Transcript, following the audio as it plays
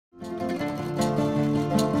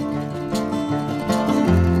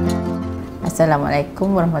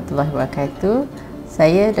Assalamualaikum warahmatullahi wabarakatuh.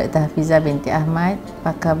 Saya Dr. Hafizah binti Ahmad,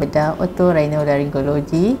 pakar bedah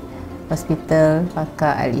otorinolaryngologi, Hospital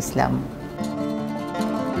Pakar Al-Islam.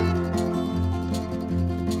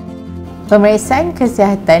 Pemeriksaan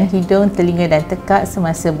kesihatan hidung, telinga dan tekak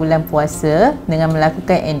semasa bulan puasa dengan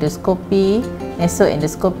melakukan endoskopi,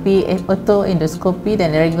 nasoendoskopi, otoendoskopi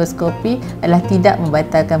dan laryngoskopi adalah tidak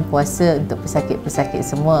membatalkan puasa untuk pesakit-pesakit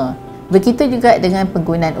semua. Begitu juga dengan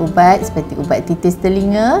penggunaan ubat seperti ubat titis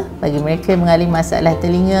telinga bagi mereka yang mengalami masalah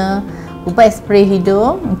telinga, ubat spray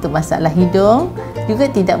hidung untuk masalah hidung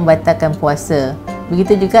juga tidak membatalkan puasa.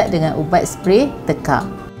 Begitu juga dengan ubat spray tekak.